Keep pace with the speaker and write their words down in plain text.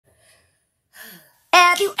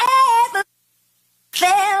you ever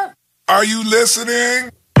felt. Are you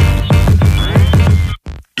listening?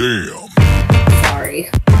 Damn. Sorry.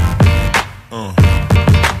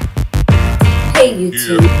 Hey,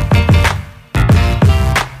 YouTube.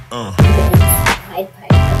 Yeah. Pied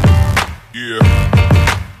Piper. Yeah.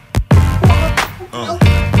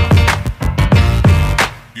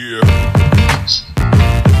 Yeah.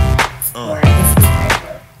 Alright, this is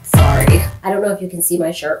Piper. Sorry. I don't know if you can see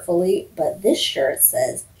my shirt fully, but this shirt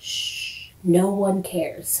says, shh, no one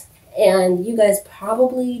cares. And you guys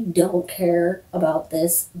probably don't care about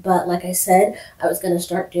this, but like I said, I was going to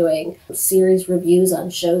start doing series reviews on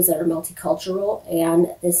shows that are multicultural,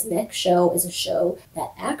 and this next show is a show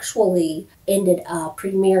that actually ended up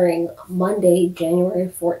premiering Monday, January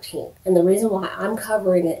 14th. And the reason why I'm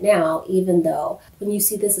covering it now, even though when you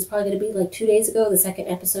see this, it's probably going to be like 2 days ago, the second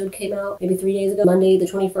episode came out, maybe 3 days ago. Monday the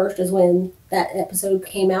 21st is when that episode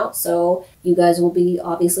came out, so you guys will be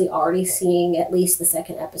obviously already seeing at least the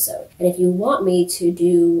second episode. And if you want me to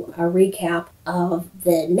do a recap of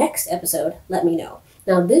the next episode, let me know.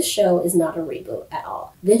 Now, this show is not a reboot at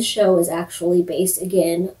all. This show is actually based,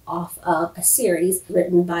 again, off of a series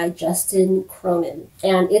written by Justin Cronin.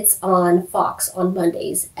 And it's on Fox on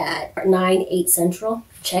Mondays at 9, 8 Central.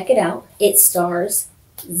 Check it out. It stars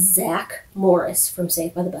Zach Morris from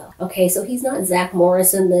Saved by the Bell. Okay, so he's not Zach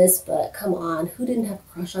Morris in this, but come on, who didn't have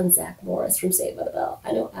a crush on Zach Morris from Saved by the Bell?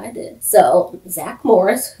 I know I did. So, Zach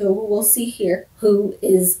Morris, who we'll see here, who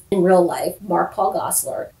is in real life Mark Paul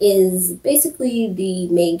Gosselaar, is basically the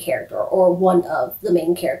main character, or one of the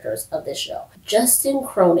main characters of this show. Justin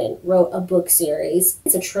Cronin wrote a book series.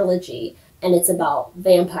 It's a trilogy, and it's about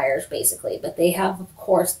vampires, basically. But they have, of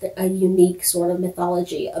course, a unique sort of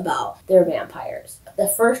mythology about their vampires. The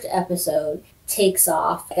first episode takes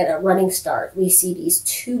off at a running start. We see these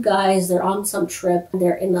two guys, they're on some trip.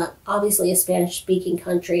 They're in obviously a Spanish-speaking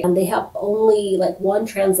country, and they have only like one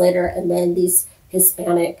translator and then these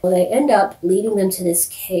Hispanic. Well, they end up leading them to this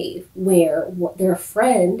cave where their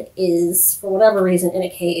friend is, for whatever reason, in a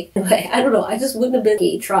cave. Anyway, I don't know. I just wouldn't have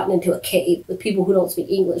been trotting into a cave with people who don't speak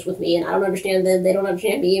English with me, and I don't understand them. They don't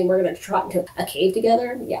understand me, and we're going to trot into a cave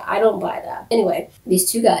together. Yeah, I don't buy that. Anyway,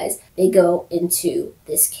 these two guys, they go into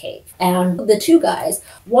this cave. And the two guys,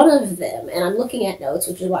 one of them, and I'm looking at notes,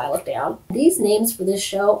 which is why I looked down, these names for this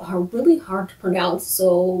show are really hard to pronounce,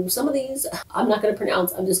 so some of these I'm not going to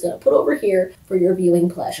pronounce. I'm just going to put over here for your viewing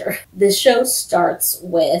pleasure. This show starts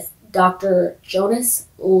with Dr. Jonas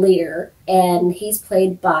Lear, and he's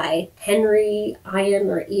played by Ian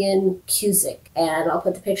Cusick, and I'll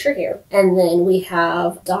put the picture here. And then we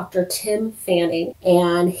have Dr. Tim Fanning,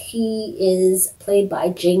 and he is played by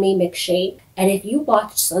Jamie McShane. And if you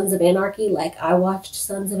watched Sons of Anarchy like I watched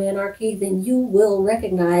Sons of Anarchy, then you will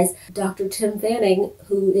recognize Dr. Tim Fanning,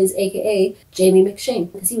 who is aka Jamie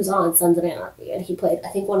McShane, because he was on Sons of Anarchy, and he played, I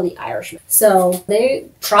think, one of the Irishmen. So they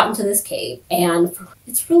trot into this cave, and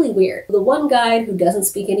it's really weird. The one guy who doesn't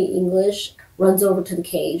speak any English runs over to the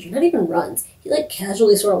cage. Not even runs. He like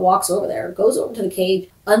casually sort of walks over there, goes over to the cage,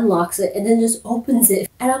 unlocks it, and then just opens it.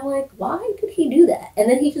 And I'm like, why did he do that? And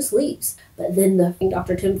then he just leaves. But then the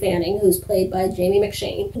Dr. Tim Fanning, who's played by Jamie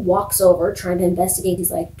McShane, walks over trying to investigate.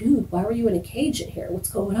 He's like, dude, why were you in a cage in here?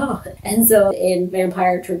 What's going on? And so in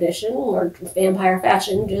vampire tradition or vampire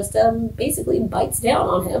fashion, just basically bites down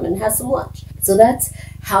on him and has some lunch. So that's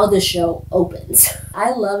how the show opens.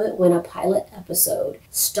 I love it when a pilot episode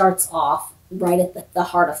starts off right at the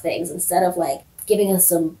heart of things, instead of like giving us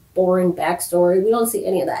some boring backstory. We don't see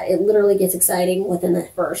any of that. It literally gets exciting within the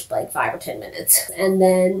first like 5 or 10 minutes. And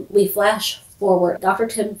then we flash forward. Dr.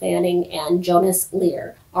 Tim Fanning and Jonas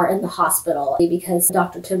Lear are in the hospital because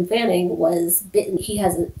Dr. Tim Fanning was bitten. He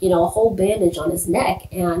has a whole bandage on his neck,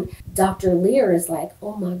 and Dr. Lear is like,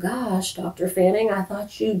 oh my gosh, Dr. Fanning, I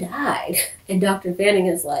thought you died. And Dr. Fanning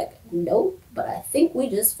is like, nope, but I think we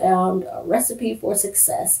just found a recipe for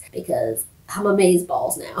success because I'm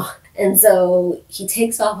amazeballs now. And so he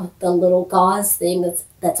takes off the little gauze thing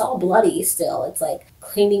that's all bloody still. It's like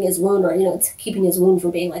cleaning his wound, or it's keeping his wound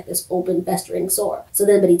from being like this open festering sore. So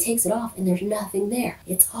then, but he takes it off and there's nothing there.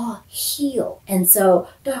 It's all healed. And so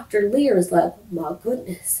Dr. Lear is like, my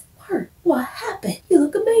goodness, what happened? You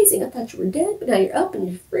look amazing. I thought you were dead, but now you're up and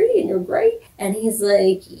you're free and you're great. And he's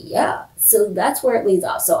like, yeah. So that's where it leads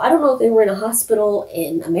off. So I don't know if they were in a hospital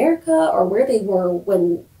in America or where they were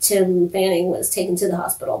when Tim Fanning was taken to the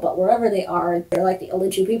hospital, but wherever they are, they're like the only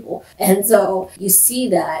two people. And so you see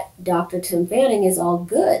that Dr. Tim Fanning is all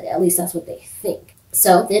good. At least that's what they think.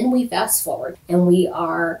 So then we fast forward and we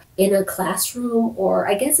are in a classroom, or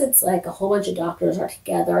I guess it's like a whole bunch of doctors are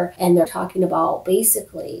together and they're talking about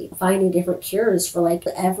basically finding different cures for like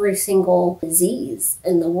every single disease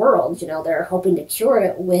in the world. You know, they're hoping to cure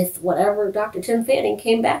it with whatever Dr. Tim Fanning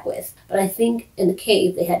came back with. But I think in the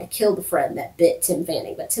cave they had to kill the friend that bit Tim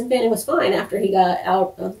Fanning. But Tim Fanning was fine after he got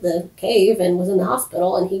out of the cave and was in the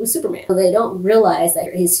hospital, and he was Superman. So they don't realize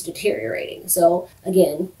that he's deteriorating. So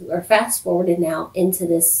again, we're fast forwarded now into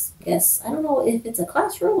this, I guess, I don't know if it's a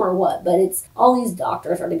classroom or what, but it's all these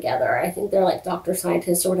doctors are together. I think they're like doctor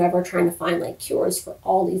scientists or whatever, trying to find like cures for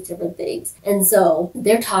all these different things. And so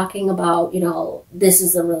they're talking about, you know, this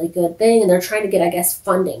is a really good thing, and they're trying to get, I guess,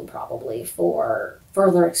 funding probably for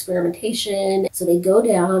further experimentation. So they go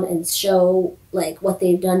down and show like what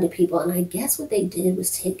they've done to people, and I guess what they did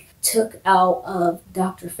was took out of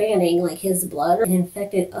Dr. Fanning like his blood and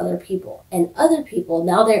infected other people. And other people,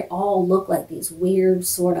 now they all look like these weird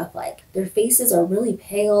sort of like, their faces are really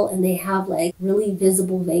pale and they have like really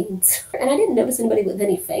visible veins. And I didn't notice anybody with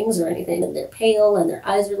any fangs or anything, and they're pale and their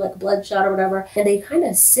eyes are like bloodshot or whatever, and they kind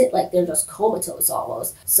of sit like they're just comatose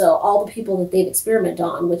almost. So all the people that they've experimented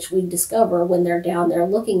on, which we discover when they're down there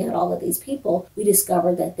looking at all of these people, we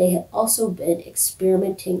discover that they have also been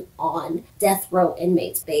experimenting on death row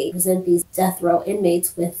inmates. They present these death row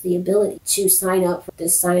inmates with the ability to sign up for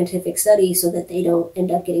this scientific study so that they don't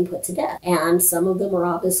end up getting put to death. And some of them are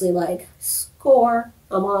obviously like, score,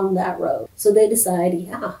 I'm on that road. So they decide,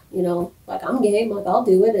 yeah, you know, like I'm game, like I'll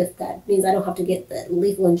do it. If that means I don't have to get the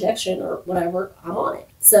lethal injection or whatever, I'm on it.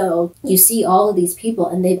 So you see all of these people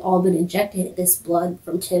and they've all been injected this blood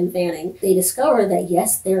from Tim Fanning. They discover that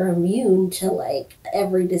yes, they're immune to like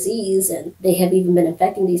every disease, and they have even been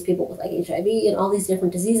infecting these people with like HIV and all these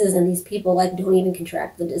different diseases, and these people like don't even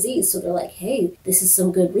contract the disease. So they're like, hey, this is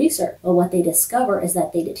some good research. But what they discover is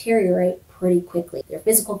that they deteriorate pretty quickly. Their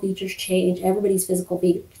physical features change, everybody's physical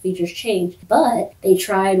features change, but they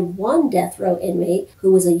tried one death row inmate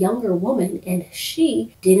who was a younger woman, and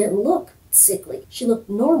she didn't look sickly. She looked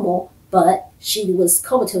normal, but she was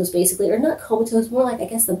comatose basically, or not comatose, more like I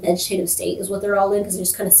guess the vegetative state is what they're all in, because they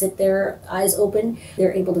just kind of sit there, eyes open.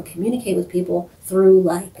 They're able to communicate with people through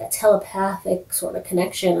like a telepathic sort of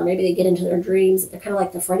connection, or maybe they get into their dreams. They're kind of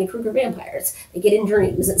like the Freddy Krueger vampires. They get in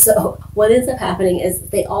dreams. And so what ends up happening is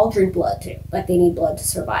they all drink blood too. Like they need blood to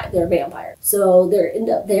survive. They're vampires. So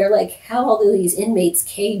they're like have all of these inmates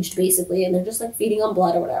caged basically, and they're just like feeding on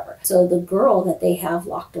blood or whatever. So the girl that they have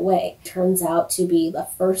locked away turns out to be the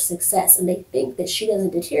first success, and they think that she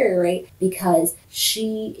doesn't deteriorate because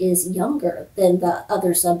she is younger than the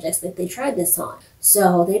other subjects that they tried this on.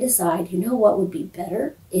 So they decide, you know what would be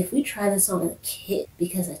better? If we try this on a kid,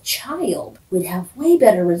 because a child would have way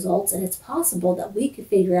better results, and it's possible that we could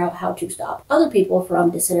figure out how to stop other people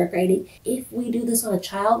from disintegrating if we do this on a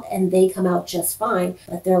child and they come out just fine,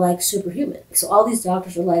 but they're like superhuman. So all these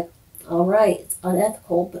doctors are like, all right, it's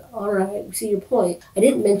unethical, but all right, we see your point. I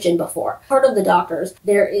didn't mention before, part of the doctors,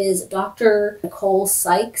 there is Dr. Nicole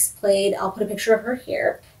Sykes, I'll put a picture of her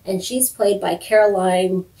here, and she's played by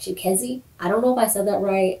Caroline Chikezi. I don't know if I said that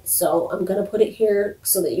right, so I'm going to put it here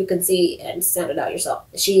so that you can see and sound it out yourself.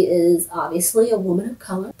 She is obviously a woman of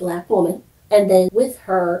color, black woman, and then with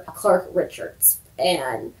her, Clark Richards.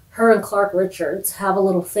 And her and Clark Richards have a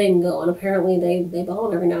little thing going. Apparently they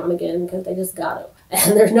bone every now and again because they just got to.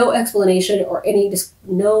 And there's no explanation or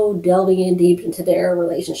no delving in deep into their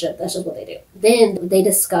relationship. That's just what they do. Then they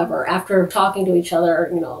discover, after talking to each other,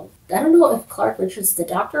 you know, I don't know if Clark Richards is the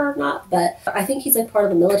doctor or not, but I think he's like part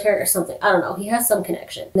of the military or something. I don't know. He has some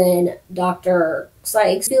connection. Then Dr.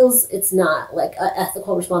 Sykes feels it's not like an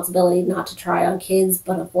ethical responsibility not to try on kids,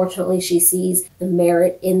 but unfortunately she sees the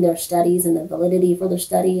merit in their studies and the validity for their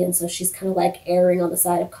study, and so she's kind of like erring on the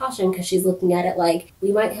side of caution, because she's looking at it like,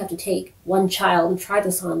 we might have to take one child and try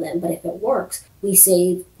this on them, but if it works, we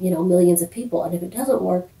save, you know, millions of people. And if it doesn't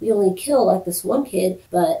work, we only kill like this one kid,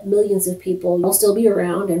 but millions of people will still be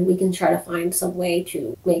around, and we can try to find some way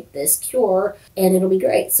to make this cure, and it'll be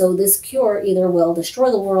great. So this cure either will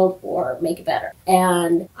destroy the world or make it better.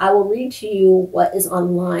 And I will read to you what is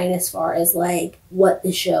online as far as like what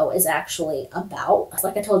the show is actually about.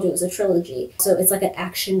 Like I told you, it was a trilogy. So it's like an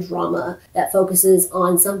action drama that focuses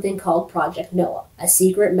on something called Project Noah, a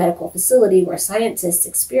secret medical facility where scientists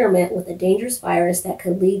experiment with a dangerous virus that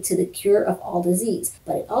could lead to the cure of all disease,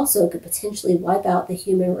 but it also could potentially wipe out the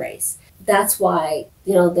human race. That's why,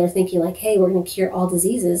 you know, they're thinking like, hey, we're going to cure all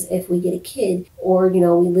diseases if we get a kid, or, you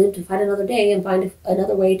know, we live to fight another day and find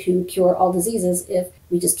another way to cure all diseases if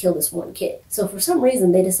we just kill this one kid. So for some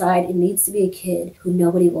reason, they decide it needs to be a kid who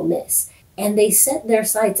nobody will miss. And they set their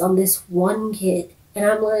sights on this one kid. And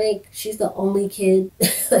I'm like, she's the only kid.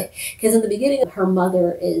 Because in the beginning, her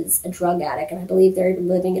mother is a drug addict, and I believe they're even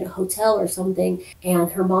living in a hotel or something,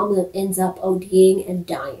 and her mom ends up ODing and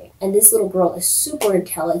dying. And this little girl is super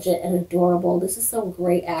intelligent and adorable. This is some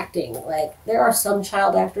great acting. Like, there are some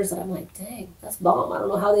child actors that I'm like, dang, that's bomb. I don't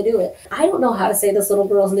know how they do it. I don't know how to say this little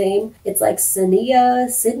girl's name. It's like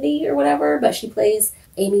Sydney or whatever, but she plays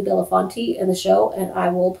Amy Belafonte in the show, and I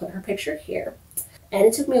will put her picture here. And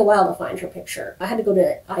it took me a while to find her picture. I had to go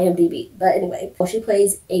to IMDb. But anyway, well, she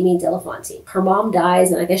plays Amy Belafonte. Her mom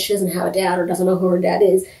dies, and I guess she doesn't have a dad or doesn't know who her dad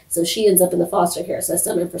is. So she ends up in the foster care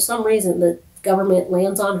system. And for some reason, the government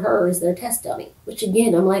lands on her as their test dummy. Which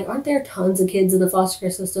again, I'm like, aren't there tons of kids in the foster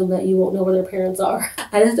care system that you won't know where their parents are?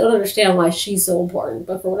 I just don't understand why she's so important.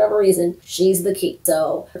 But for whatever reason, she's the key.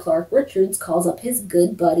 So Clark Richards calls up his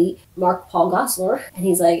good buddy, Mark Paul Gosselaar. And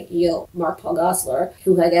he's like, yo, Mark Paul Gosselaar,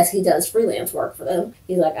 who I guess he does freelance work for them.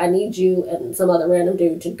 He's like, I need you and some other random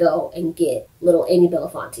dude to go and get little Amy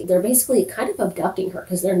Belafonte. They're basically kind of abducting her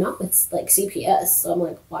because they're not with like CPS. So I'm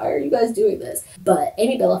like, why are you guys doing this? But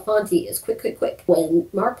Amy Belafonte is quick. When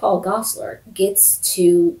Mark Paul Gosselaar gets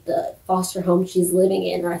to the foster home she's living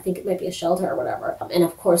in, or I think it might be a shelter or whatever, and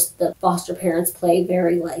of course the foster parents play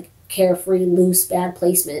very like carefree, loose, bad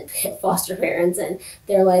placement foster parents, and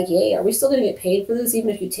they're like, yay, are we still going to get paid for this even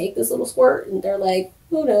if you take this little squirt? And they're like,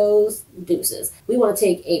 who knows? Deuces. We want to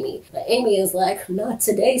take Amy. But Amy is like, not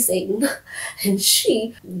today, Satan. And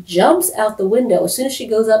she jumps out the window. As soon as she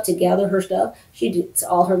goes up to gather her stuff, she gets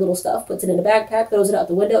all her little stuff, puts it in a backpack, throws it out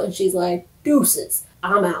the window, and she's like, deuces.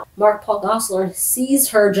 I'm out. Mark Paul Gosselaar sees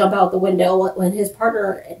her jump out the window when his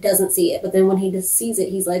partner doesn't see it. But then when he just sees it,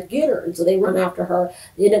 he's like, get her. And so they run after her.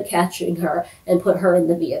 They end up catching her and put her in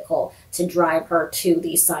the vehicle to drive her to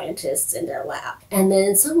these scientists in their lab. And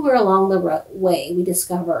then somewhere along the way, we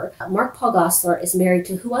discover Mark Paul Gosselaar is married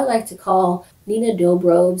to who I like to call Nina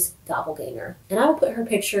Dobrov's doppelganger. And I will put her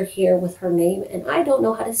picture here with her name, and I don't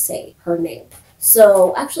know how to say her name.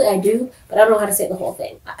 So, actually I do, but I don't know how to say the whole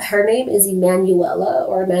thing. Her name is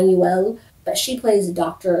Emmanuelle, but she plays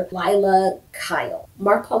Dr. Lila Kyle.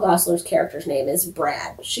 Mark Paul Gosselaar's character's name is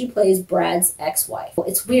Brad. She plays Brad's ex-wife.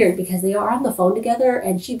 It's weird because they are on the phone together,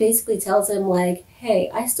 and she basically tells him like, hey,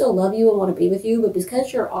 I still love you and want to be with you, but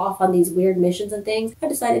because you're off on these weird missions and things, I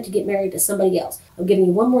decided to get married to somebody else. I'm giving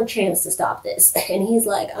you one more chance to stop this. And he's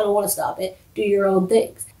like, I don't want to stop it. Do your own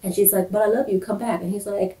things. And she's like, but I love you, come back. And he's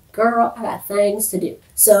like, girl, I got things to do.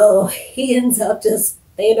 So they end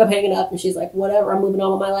up hanging up, and she's like, whatever, I'm moving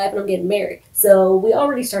on with my life and I'm getting married. So we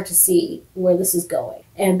already start to see where this is going.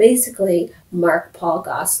 And basically, Mark Paul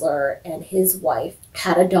Gosselaar and his wife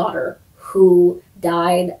had a daughter who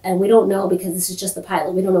died, and we don't know because this is just the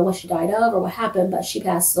pilot. We don't know what she died of or what happened, but she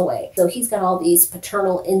passes away. So he's got all these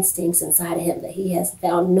paternal instincts inside of him that he has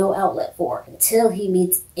found no outlet for until he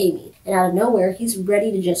meets Amy. And out of nowhere, he's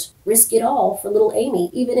ready to just risk it all for little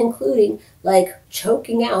Amy, even including like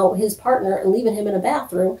choking out his partner and leaving him in a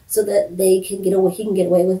bathroom so that he can get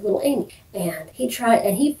away with little Amy. And he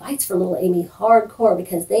fights for little Amy hardcore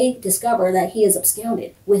because they discover that he is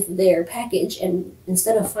absconded with their package, and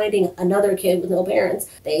instead of finding another kid with no parents,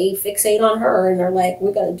 they fixate on her and are like,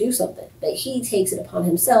 we gotta do something. But he takes it upon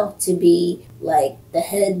himself to be like the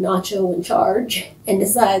head nacho in charge and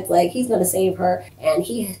decides like he's gonna save her, and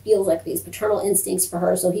he feels like these paternal instincts for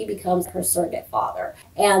her, so he becomes her surrogate father.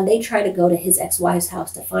 And they try to go to his ex-wife's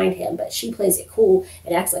house to find him, but she plays it cool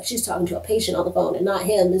and acts like she's talking to a patient on the phone and not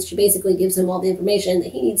him, and she basically gives him all the information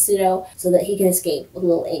that he needs to know so that he can escape with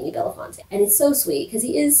little Amy Belafonte. And it's so sweet because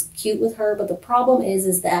he is cute with her, but the problem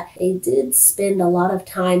is that they did spend a lot of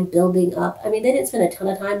time building up. I mean, they didn't spend a ton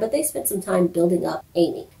of time, but they spent some time building up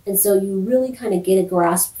Amy. And so you really kind of get a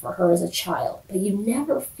grasp for her as a child, but you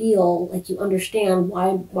never feel like you understand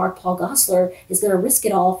why Mark Paul Gosselaar is going to risk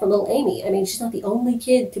it all for little Amy. I mean, she's not the only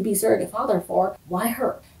kid to be surrogate father for. Why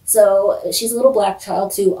her? So she's a little black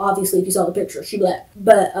child too. Obviously, if you saw the picture, she's black.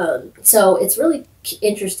 But so it's really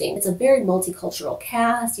interesting. It's a very multicultural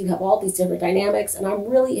cast. You have all these different dynamics, and I'm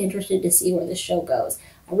really interested to see where this show goes.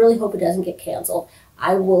 I really hope it doesn't get canceled.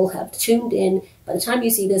 I will have tuned in. By the time you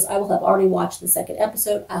see this, I will have already watched the second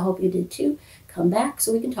episode. I hope you did too. Come back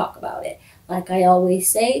so we can talk about it. Like I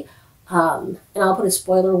always say, and I'll put a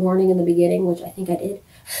spoiler warning in the beginning, which I think I did.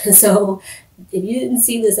 So if you didn't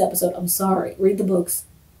see this episode, I'm sorry. Read the books.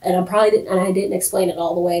 And I didn't explain it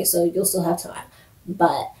all the way, so you'll still have time.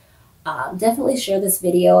 But definitely share this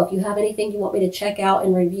video. If you have anything you want me to check out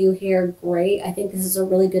and review here, great. I think this is a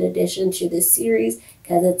really good addition to this series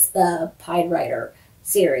because it's the Pied Writer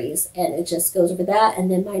series, and it just goes over that. And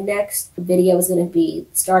then my next video is going to be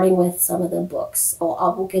starting with some of the books. So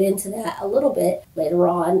I will get into that a little bit later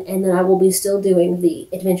on, and then I will be still doing the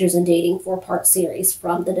Adventures in Dating 4-part series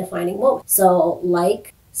from The Defining Moment. So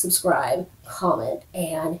like, subscribe, comment,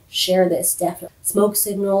 and share this definitely. Smoke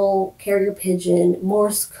signal, carrier pigeon,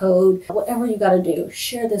 Morse code, whatever you gotta do,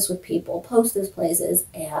 share this with people, post this places,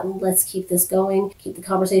 and let's keep this going, keep the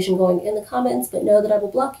conversation going in the comments, but know that I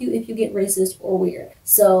will block you if you get racist or weird.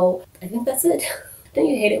 So I think that's it. Don't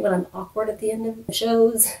you hate it when I'm awkward at the end of the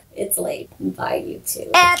shows? It's late. Bye, you two.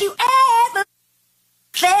 Have you ever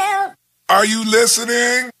felt? Are you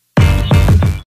listening?